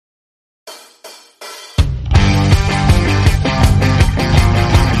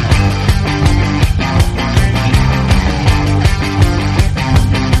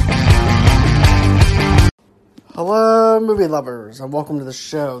movie lovers, and welcome to the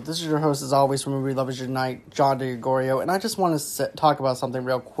show. This is your host, as always, from Movie Lovers Unite, John DeGregorio, and I just want to talk about something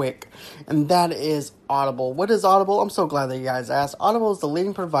real quick, and that is Audible. What is Audible? I'm so glad that you guys asked. Audible is the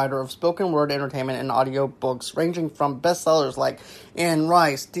leading provider of spoken word entertainment and audiobooks, ranging from bestsellers like Anne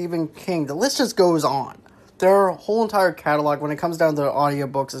Rice, Stephen King. The list just goes on. Their whole entire catalog, when it comes down to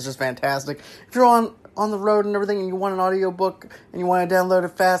audiobooks, is just fantastic. If you're on the road and everything, and you want an audiobook and you want to download it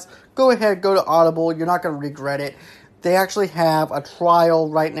fast, go ahead, go to Audible. You're not going to regret it. They actually have a trial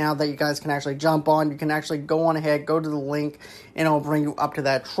right now that you guys can actually jump on. You can actually go on ahead, go to the link, and it'll bring you up to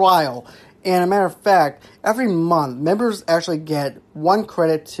that trial. And a matter of fact, every month, members actually get 1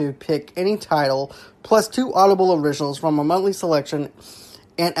 credit to pick any title, plus 2 Audible originals from a monthly selection,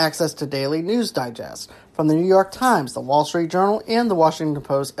 and access to daily news digests from the New York Times, the Wall Street Journal, and the Washington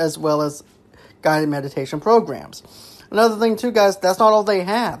Post, as well as guided meditation programs. Another thing too, guys, that's not all they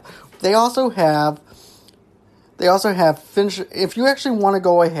have. They also have if you actually want to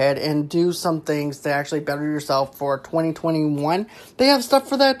go ahead and do some things to actually better yourself for 2021, they have stuff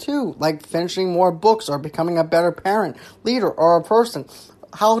for that too, like finishing more books or becoming a better parent, leader, or a person.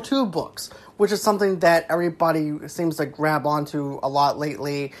 How-to books, which is something that everybody seems to grab onto a lot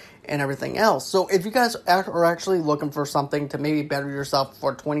lately, and everything else. So if you guys are actually looking for something to maybe better yourself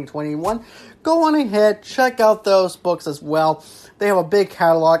for 2021, go on ahead, check out those books as well. They have a big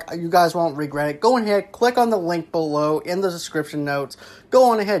catalog. You guys won't regret it. Go ahead, click on the link below in the description notes. Go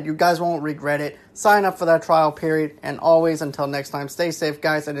on ahead. You guys won't regret it. Sign up for that trial period. And always, until next time, stay safe,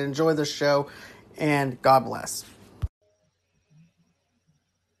 guys, and enjoy the show. And God bless.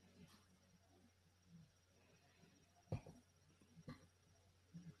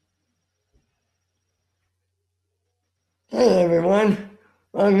 Hey everyone,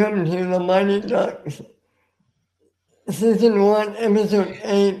 welcome to the Mighty Ducks Season 1, Episode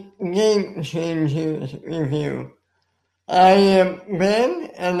 8, Game Changers Review. I am Ben,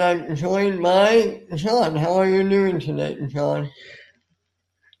 and I'm joined by Sean. How are you doing today, Sean?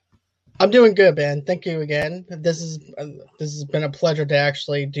 I'm doing good, Ben. Thank you again. This has been a pleasure to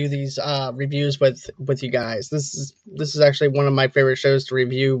actually do these reviews with you guys. This is actually one of my favorite shows to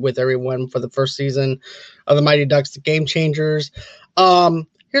review with everyone for the first season of the Mighty Ducks, the Game Changers.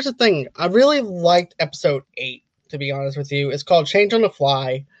 Here's the thing. I really liked episode 8, to be honest with you. It's called Change on the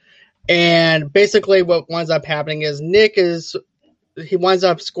Fly. And basically what winds up happening is he winds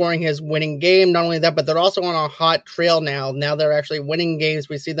up scoring his winning game. Not only that, but they're also on a hot trail now. Now they're actually winning games.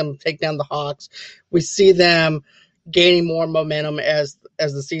 We see them take down the Hawks. We see them gaining more momentum as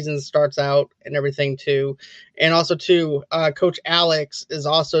the season starts out and everything too. And also too, Coach Alex is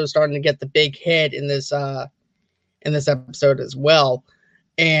also starting to get the big hit in this episode as well.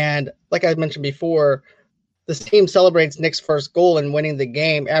 And like I mentioned before, the team celebrates Nick's first goal and winning the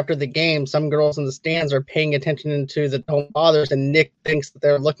game. After the game, some girls in the stands are paying attention to the home fathers, and Nick thinks that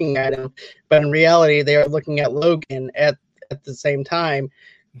they're looking at him. But in reality, they are looking at Logan at the same time.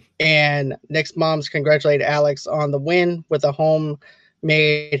 And Nick's moms congratulate Alex on the win with a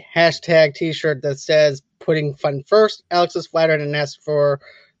homemade hashtag t-shirt that says, "Putting fun first." Alex is flattered and asks for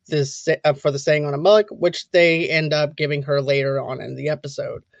the saying on a mug, which they end up giving her later on in the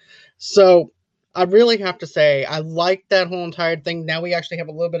episode. So I really have to say, I like that whole entire thing. Now we actually have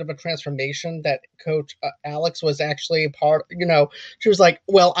a little bit of a transformation that Coach Alex was actually a part. She was like,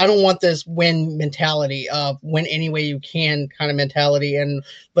 well, I don't want this win mentality of win any way you can kind of mentality and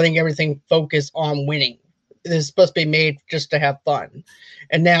letting everything focus on winning. This is supposed to be made just to have fun.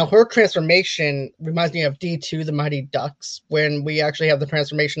 And now her transformation reminds me of D2, the Mighty Ducks, when we actually have the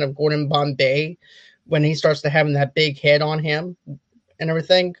transformation of Gordon Bombay, when he starts to having that big head on him and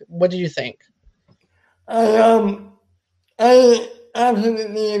everything. What do you think? I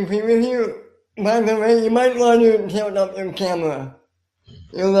absolutely agree with you. By the way, you might want to tilt up your camera.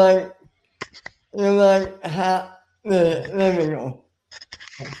 You're like half there we go.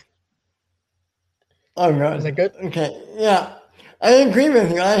 Oh god. Is that good? Okay, yeah. I agree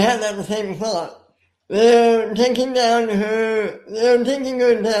with you. I had that same thought. They're taking her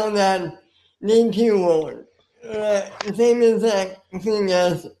down that D2 road. Same exact thing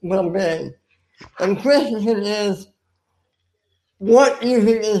as Bombay. And the question is, what do you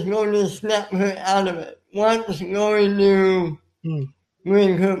think is going to snap her out of it? What's going to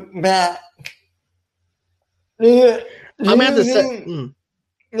bring her back? I'm gonna have to say.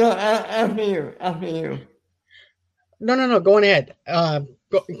 No, after you. No. Go on ahead.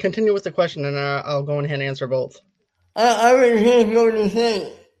 Continue with the question, and I'll go ahead and answer both. I was just going to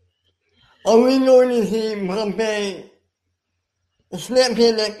say, are we going to see Pompey snap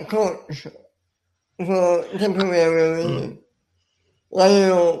in at coach for temporarily?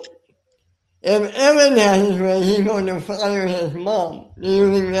 if Evan has his way, he's going to fire his mom. Do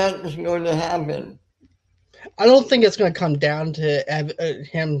you think that's going to happen? I don't think it's going to come down to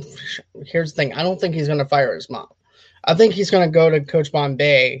him. Here's the thing: I don't think he's going to fire his mom. I think he's going to go to Coach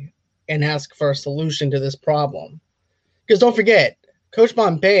Bombay and ask for a solution to this problem. Because don't forget, Coach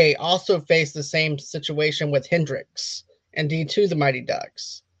Bombay also faced the same situation with Hendricks and D2, the Mighty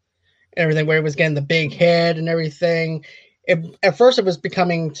Ducks, and everything, where he was getting the big head and everything. At first, it was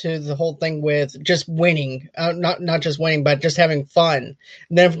becoming to the whole thing with just winning, not just winning, but just having fun.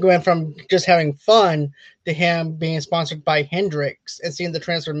 And then it went from just having fun to him being sponsored by Hendrix and seeing the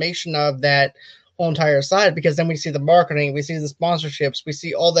transformation of that whole entire side. Because then we see the marketing, we see the sponsorships, we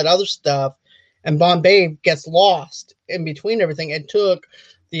see all that other stuff, and Bombay gets lost in between everything. It took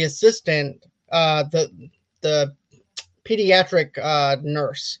the assistant, the pediatric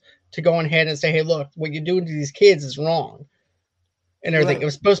nurse, to go ahead and say, "Hey, look, what you do to these kids is wrong," and everything. Right. It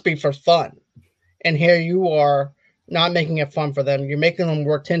was supposed to be for fun, and here you are not making it fun for them. You're making them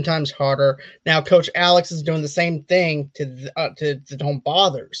work 10 times harder. Now, Coach Alex is doing the same thing to the Don't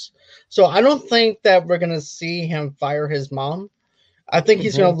Bothers. So I don't think that we're going to see him fire his mom. I think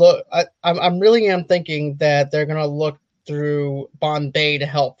he's going to look. I'm really am thinking that they're going to look through Bombay to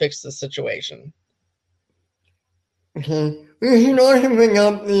help fix the situation. Okay. We should also bring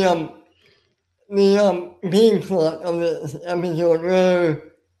up the B plot of this episode where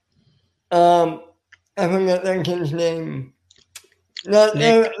I forget that kid's name. The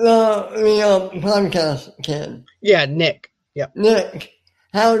podcast kid. Yeah, Nick. Yep. Nick.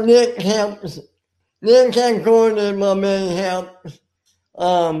 How Nick helps. Nick and Gordon Bombay helps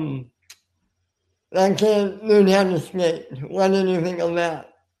that kid learn how to skate. What did you think of that?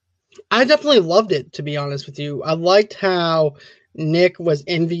 I definitely loved it, to be honest with you. I liked how Nick was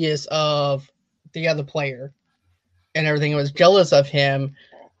envious of the other player and everything. He was jealous of him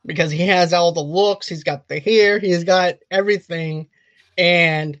because he has all the looks, he's got the hair, he's got everything,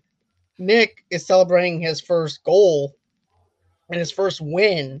 and Nick is celebrating his first goal and his first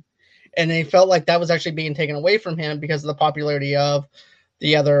win, and he felt like that was actually being taken away from him because of the popularity of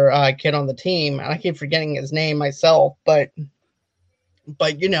the other kid on the team. And I keep forgetting his name myself, but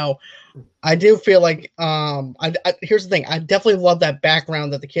you know, I do feel like here's the thing. I definitely love that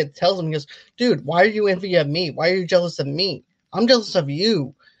background that the kid tells him. He goes, "Dude, why are you envy of me? Why are you jealous of me? I'm jealous of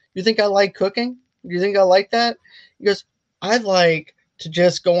you. You think I like cooking? You think I like that?" He goes, "I'd like to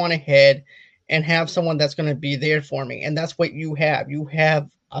just go on ahead and have someone that's going to be there for me. And that's what you have. You have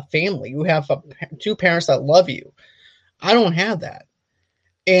a family. You have two parents that love you. I don't have that."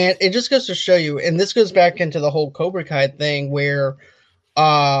 And it just goes to show you, and this goes back into the whole Cobra Kai thing where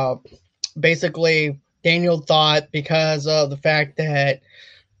basically Daniel thought because of the fact that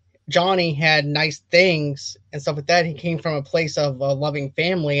Johnny had nice things and stuff like that, he came from a place of a loving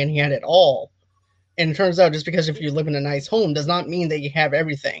family and he had it all. And it turns out just because if you live in a nice home does not mean that you have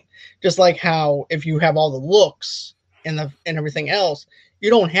everything. Just like how if you have all the looks and everything else, you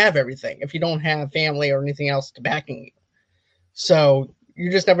don't have everything if you don't have family or anything else to backing you. So you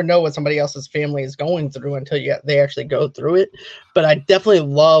just never know what somebody else's family is going through until they actually go through it. But I definitely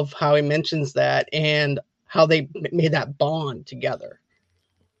love how he mentions that and how they made that bond together.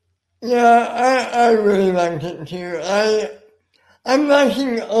 Yeah, I really liked it too. I'm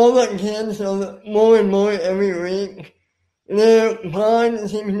watching all the kids more and more every week. Their bond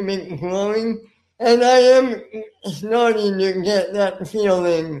seems to be growing, and I am starting to get that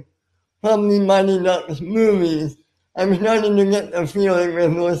feeling from the Mighty Ducks movies. I'm starting to get the feeling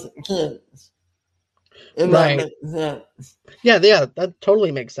with those kids. And right. That makes sense. Yeah, that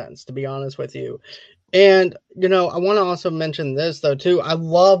totally makes sense, to be honest with you. And, you know, I want to also mention this, though, too. I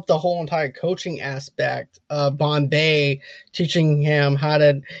love the whole entire coaching aspect of Bombay teaching him how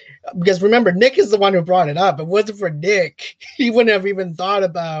to, because remember, Nick is the one who brought it up. If it wasn't for Nick, he wouldn't have even thought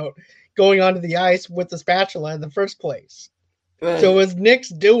about going onto the ice with the spatula in the first place. Right. So it was Nick's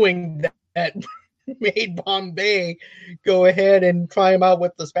doing that made Bombay go ahead and try him out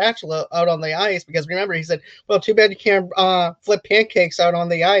with the spatula out on the ice, because remember, he said, well, too bad you can't flip pancakes out on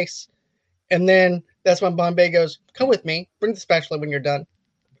the ice. And then that's when Bombay goes, come with me, bring the spatula when you're done.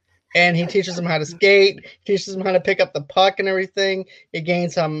 And he teaches him how to skate, teaches him how to pick up the puck and everything. He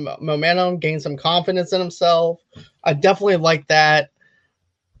gains some momentum, gains some confidence in himself. I definitely like that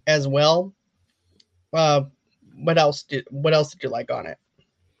as well. What else did you like on it?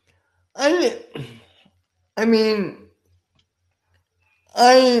 I mean,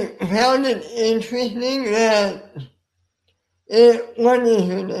 I found it interesting that what is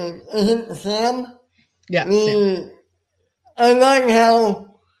her name? Is it Sam? Yeah. Sam. I like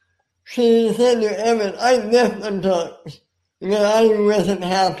how she said to Evan, I left the Ducks because I wasn't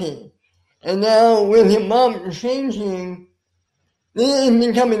happy. And now with your mom changing, this is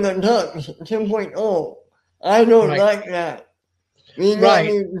becoming the Ducks 2.0. I don't Right. like that. We got Right.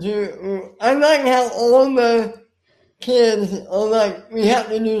 to do. I like how all the kids are like, we have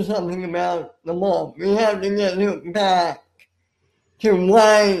to do something about the mom. We have to get her back to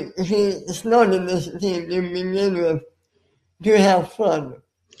why she started this team to begin with, to have fun.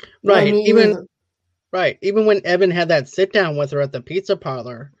 Right. Running Even when Evan had that sit down with her at the pizza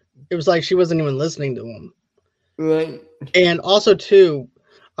parlor, it was like she wasn't even listening to him. right. And also too,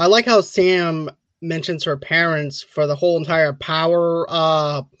 I like how Sam mentions her parents for the whole entire power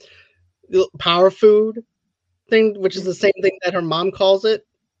food thing, which is the same thing that her mom calls it.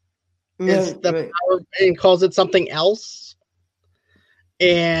 Is the Right. power and calls it something else.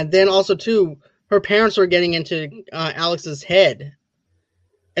 And then also too, her parents were getting into Alex's head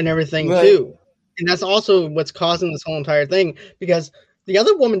and everything Right. too. And that's also what's causing this whole entire thing, because the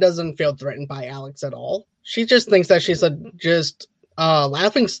other woman doesn't feel threatened by Alex at all. She just thinks that she's just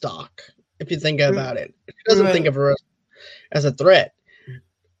laughing stock, if you think about it. She doesn't think Right. of her as a threat.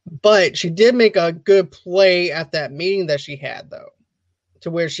 But she did make a good play at that meeting that she had, though,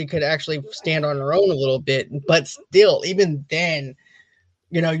 to where she could actually stand on her own a little bit. But still, even then,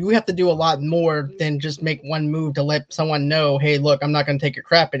 you have to do a lot more than just make one move to let someone know, hey, look, I'm not going to take your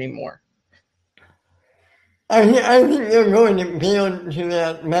crap anymore. I think they're going to build to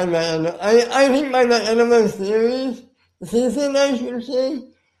that by the end. I think by the end of the season, I should say,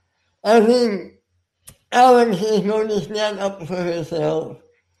 I think Alex is going to stand up for herself.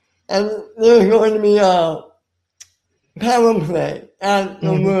 And there's going to be a power play at the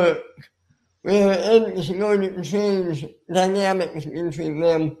Mm-hmm. work where it's going to change dynamics between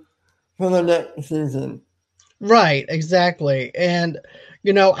them for the next season. Right, exactly. And,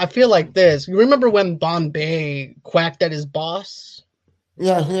 I feel like this. You remember when Bombay quacked at his boss?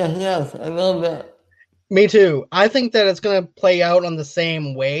 Yes. I love that. Me too. I think that it's going to play out on the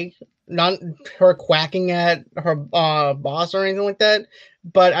same way. Not her quacking at her boss or anything like that,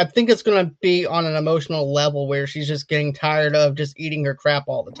 but I think it's going to be on an emotional level where she's just getting tired of just eating her crap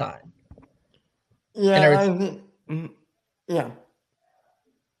all the time and Yeah, everything. I think. Yeah.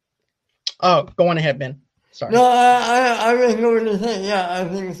 Oh, go on ahead, Ben. Sorry. No, I was going to say, yeah, I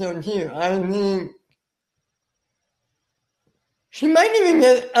think so too. I think she might even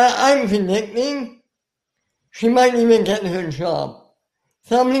get, I'm predicting, she might even get her job.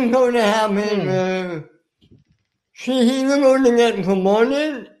 Something's going to happen Hmm. where she's either going to get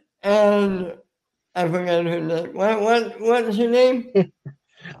promoted and I forget her name. What's her name?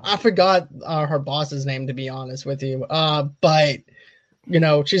 I forgot her boss's name, to be honest with you. But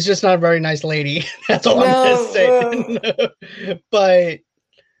she's just not a very nice lady. That's all I'm gonna say. No, But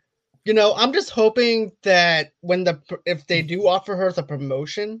I'm just hoping that if they do offer her the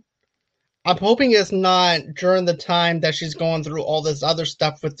promotion, I'm hoping it's not during the time that she's going through all this other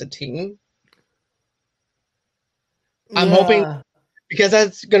stuff with the team. I'm hoping, yeah. because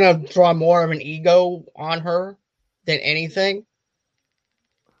that's gonna draw more of an ego on her than anything.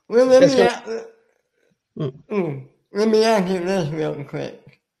 Well, That's gonna. let me ask you this real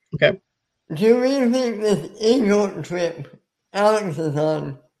quick. Okay. Do you think this ego trip Alex is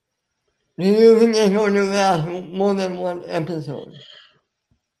on, do you think it's going to last more than one episode?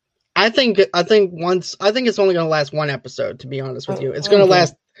 I think it's only going to last one episode, to be honest with you. It's going to Okay.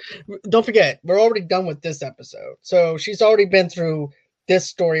 last. Don't forget, we're already done with this episode. So she's already been through this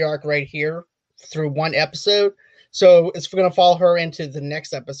story arc right here through one episode. So it's going to follow her into the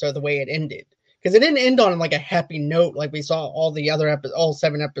next episode the way it ended. Because it didn't end on like a happy note like we saw all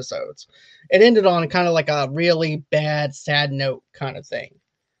 7 episodes. It ended on kind of like a really bad, sad note kind of thing.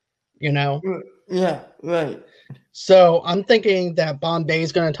 Yeah, right. So I'm thinking that Bombay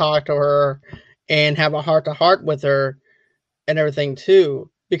is going to talk to her and have a heart to heart with her and everything too.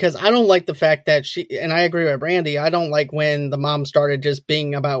 Because I don't like the fact that and I agree with Randy, I don't like when the mom started just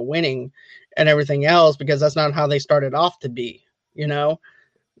being about winning and everything else, because that's not how they started off to be.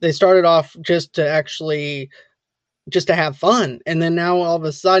 They started off just to have fun. And then now all of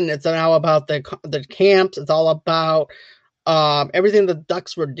a sudden it's now about the camps. It's all about everything the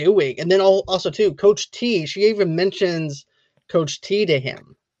Ducks were doing. And then also too, Coach T, she even mentions Coach T to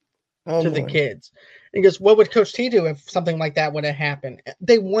him, Oh to the boy. kids. And he goes, what would Coach T do if something like that would have happened?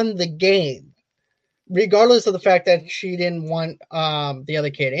 They won the game. Regardless of the fact that she didn't want the other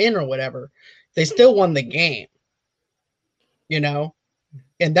kid in or whatever, they still won the game.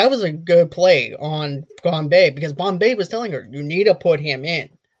 And that was a good play on Bombay, because Bombay was telling her, you need to put him in.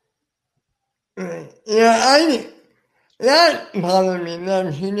 Yeah, that bothered me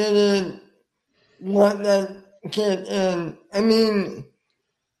that she didn't want that kid in. I mean,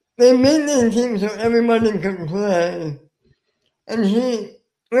 they made this team so everybody could play. And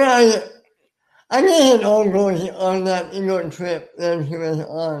I guess it all goes on that ego trip that she was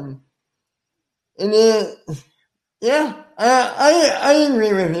on. And yeah, I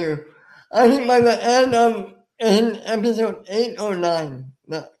agree with you. I think by the end of in episode 8 or 9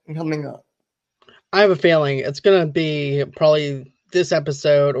 that coming up. I have a feeling it's gonna be probably this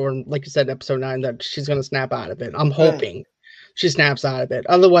episode, or like you said, episode 9, that she's gonna snap out of it. I'm hoping she snaps out of it.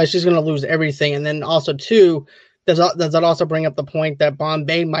 Otherwise, she's gonna lose everything. And then also too, does that also bring up the point that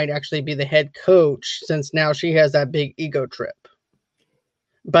Bombay might actually be the head coach, since now she has that big ego trip?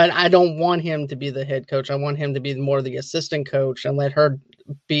 But I don't want him to be the head coach. I want him to be more the assistant coach and let her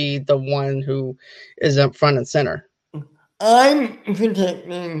be the one who is up front and center. I'm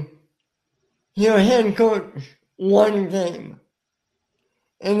predicting your head coach one game.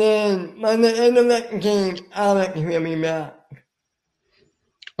 And then by the end of that game, Alex will be back.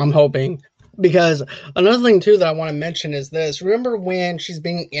 I'm hoping. Because another thing too that I want to mention is this. Remember when she's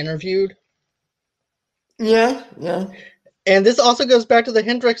being interviewed? Yeah. And this also goes back to the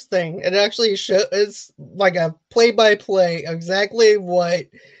Hendrix thing. It actually it's like a play-by-play exactly what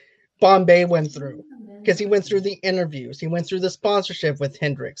Bombay went through. Because he went through the interviews. He went through the sponsorship with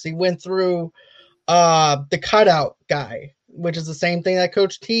Hendrix. He went through the cutout guy, which is the same thing that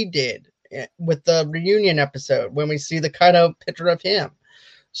Coach T did with the reunion episode when we see the cutout picture of him.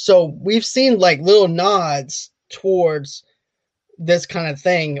 So we've seen like little nods towards this kind of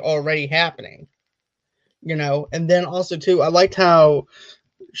thing already happening, and then also too, I liked how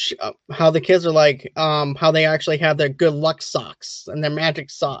the kids are like, how they actually have their good luck socks and their magic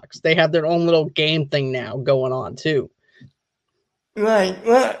socks. They have their own little game thing now going on too. Right.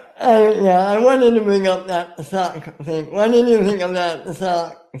 Well, I wanted to bring up that sock thing. What did you think of that, the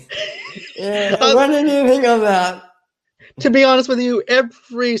socks? Yeah, what did you think of that? To be honest with you,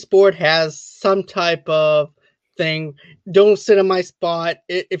 every sport has some type of thing. Don't sit in my spot.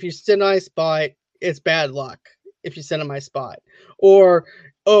 If you sit in my spot, it's bad luck. If you sit in my spot, or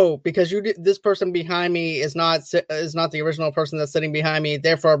because this person behind me is not the original person that's sitting behind me,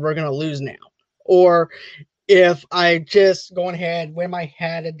 therefore we're gonna lose now. Or if I just go ahead, wear my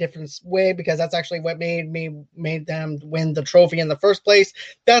hat a different way because that's actually what made them win the trophy in the first place.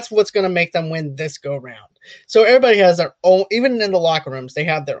 That's what's going to make them win this go round. So everybody has their own, even in the locker rooms, they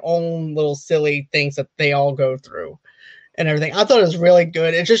have their own little silly things that they all go through and everything. I thought it was really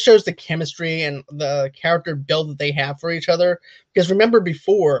good. It just shows the chemistry and the character build that they have for each other. Because remember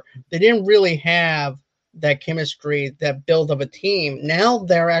before, they didn't really have that chemistry, that build of a team. Now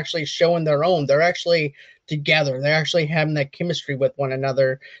they're actually showing their own. They're actually together. They're actually having that chemistry with one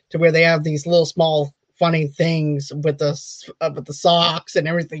another to where they have these little small funny things with the socks and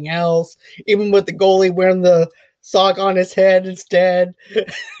everything else. Even with the goalie wearing the sock on his head instead.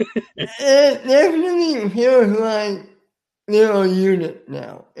 It definitely feels like they're a unit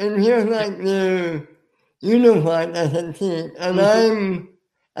now. It feels like they're unified as a team, and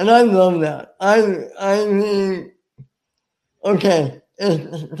I love that. I think, okay,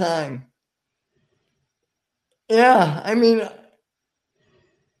 it's time. Yeah, I mean,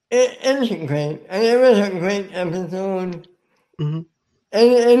 it's great. It was a great episode. Mm-hmm.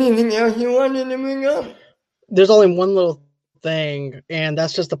 Anything else you wanted to bring up? There's only one little thing, and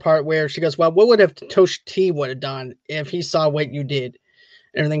that's just the part where she goes, well, what would have Tosh T would have done if he saw what you did?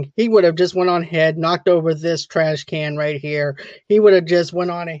 Everything. He would have just went on ahead, knocked over this trash can right here. He would have just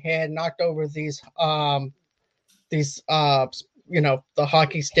went on ahead, knocked over these the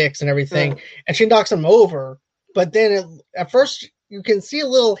hockey sticks and everything. Yeah. And she knocks him over. But then at first you can see a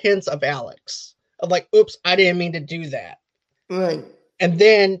little hints of Alex of like, oops, I didn't mean to do that. Right. And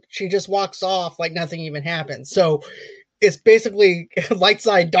then she just walks off like nothing even happened. So it's basically light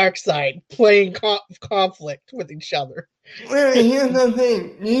side, dark side playing conflict with each other. Well, here's the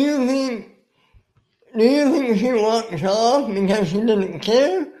thing. Do you think she walks off because she didn't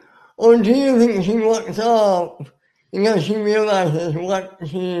care? Or do you think she walks off because she realizes what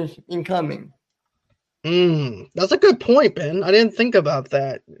she's becoming? That's a good point, Ben. I didn't think about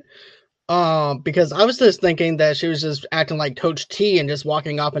that. Because I was just thinking that she was just acting like Coach T and just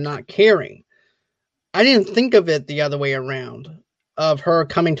walking off and not caring. I didn't think of it the other way around, of her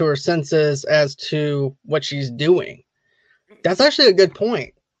coming to her senses as to what she's doing. That's actually a good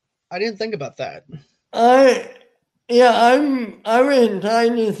point. I didn't think about that. I'm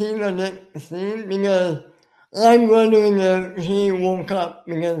trying to see the next scene because I'm wondering if she woke up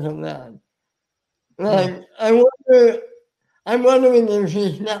because of that. Like, I'm wondering if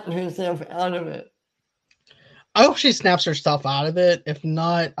she snapped herself out of it. I hope she snaps herself out of it. If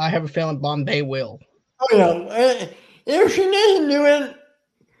not, I have a feeling Bombay will. Oh, yeah. If she doesn't do it,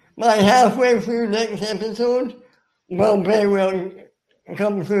 by halfway through next episode, Bomb-Bay will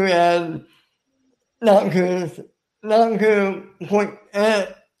come through and knock her point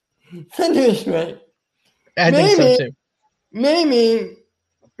center straight. I think so too. Maybe,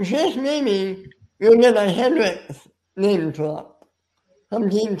 just maybe, you'll get a Hendrix name drop from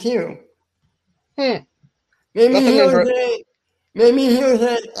Team 2. Maybe he'll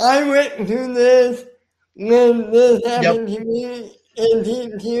say, I went through this when this happened to me in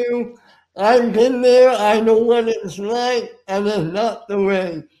Team 2. I've been there, I know what it's like, and it's not the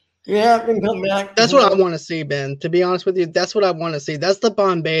way. You have to come back. That's what I want to see, Ben. To be honest with you, that's what I want to see. That's the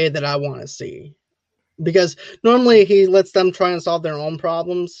Bomb-Bay that I want to see. Because normally he lets them try and solve their own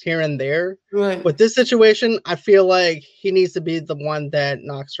problems here and there. Right. With this situation, I feel like he needs to be the one that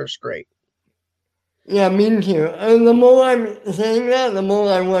knocks her straight. Yeah, me too. And the more I'm saying that, the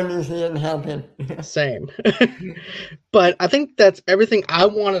more I want to see it happen. Same. But I think that's everything I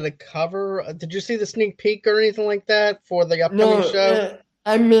wanted to cover. Did you see the sneak peek or anything like that for the upcoming show?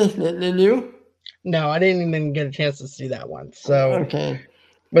 I missed it. Did you? No, I didn't even get a chance to see that one. So, okay.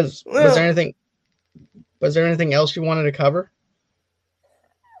 Was there anything? Was there anything else you wanted to cover?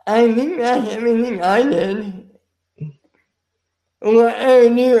 I think that's everything I did. Well,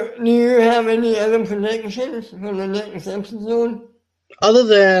 do you have any other predictions for the next episode? Other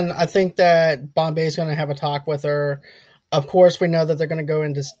than I think that Bomb-Bay's going to have a talk with her. Of course, we know that they're going to go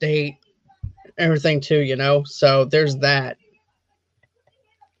into state, everything too, you know? So there's that.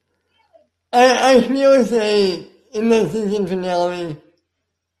 I still say in the season finale,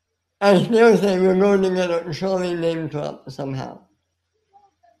 I still say we're going to get a Charlie name drop somehow.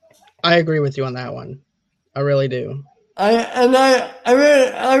 I agree with you on that one. I really do. I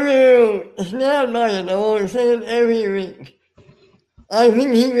really stand by it. I will say it every week. I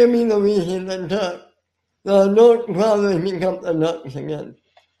think he will be the reason that the North Brothers become the Ducks again.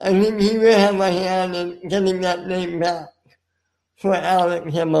 I think he will have a hand in getting that name back for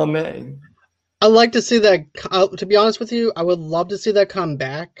Alex and Bomb-Bay. I'd like to see that, to be honest with you, I would love to see that come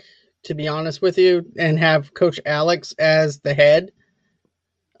back, to be honest with you, and have Coach Alex as the head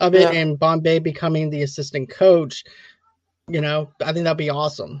of it and Bomb-Bay becoming the assistant coach. You know, I think that'd be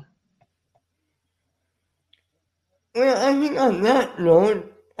awesome. Well, I think on that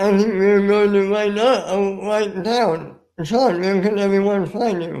note, I think we're going to write down. Sean, where can everyone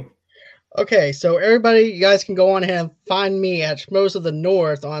find you? Okay, so everybody, you guys can go on ahead and find me at Schmoes of the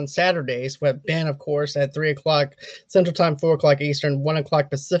North on Saturdays with Ben, of course, at 3 o'clock Central Time, 4 o'clock Eastern, 1 o'clock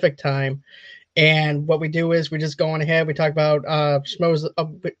Pacific Time. And what we do is we just go on ahead, we talk about Schmoes,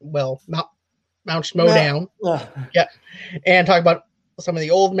 Mount Schmoedown. Yeah. And talk about some of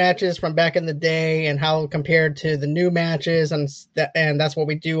the old matches from back in the day and how compared to the new matches, and that's what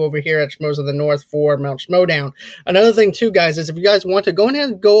we do over here at Schmoes of the North for Mount Schmoedown. Another thing too, guys, is if you guys want to go ahead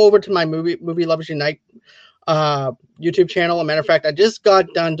and go over to my Movie Lovers Unite YouTube channel. As a matter of fact, I just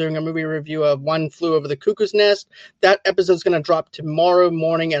got done doing a movie review of One Flew Over the Cuckoo's Nest. That episode is going to drop tomorrow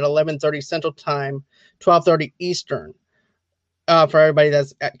morning at 11:30 Central Time, 12:30 Eastern. For everybody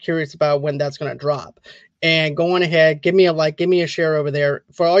that's curious about when that's going to drop. And go on ahead, give me a like, give me a share over there.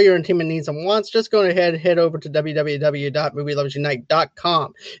 For all your entertainment needs and wants, just go ahead, head over to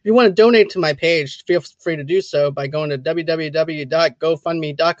www.movieloversunite.com. If you want to donate to my page, feel free to do so by going to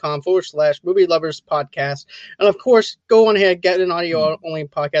www.gofundme.com/Movie Lovers Podcast. And of course, go on ahead, get an audio only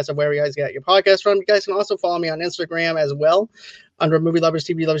podcast of where you guys get your podcast from. You guys can also follow me on Instagram as well, under Movie Lovers,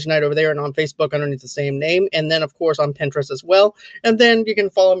 TV Lovers Unite over there, and on Facebook underneath the same name. And then, of course, on Pinterest as well. And then you can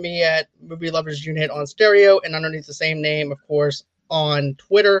follow me at Movie Lovers Unite on Stereo and underneath the same name, of course, on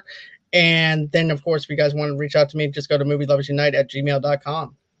Twitter. And then, of course, if you guys want to reach out to me, just go to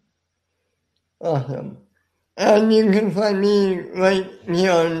movieloversunite@gmail.com. Awesome. And you can find me right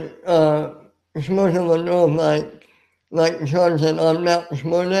here on Schmoes of the North, like Sean said, on Mount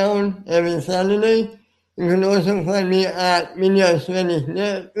Schmoedown every Saturday. You can also find me at Media Spanish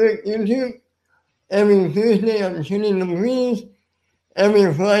Network YouTube. Every Tuesday on Shooting the Breeze.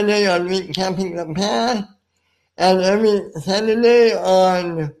 Every Friday on Recapping the Past. And every Saturday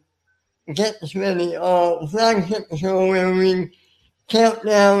on Get Ready, our flagship show where we count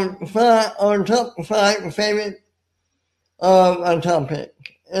down our top 5 favorite of a topic.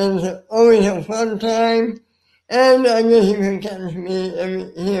 It's always a fun time. And I guess you can catch me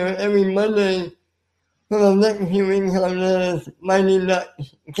every Monday for the next few weeks on the Mighty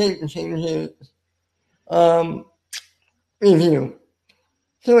Ducks Cake Changes review.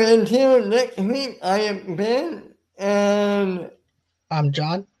 So until next week, I am Ben, and I'm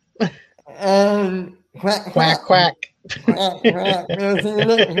John. And quack, quack, quack. Quack, quack. We'll see you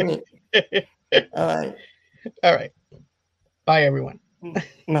next week. All right. All right. Bye, everyone.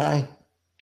 Bye.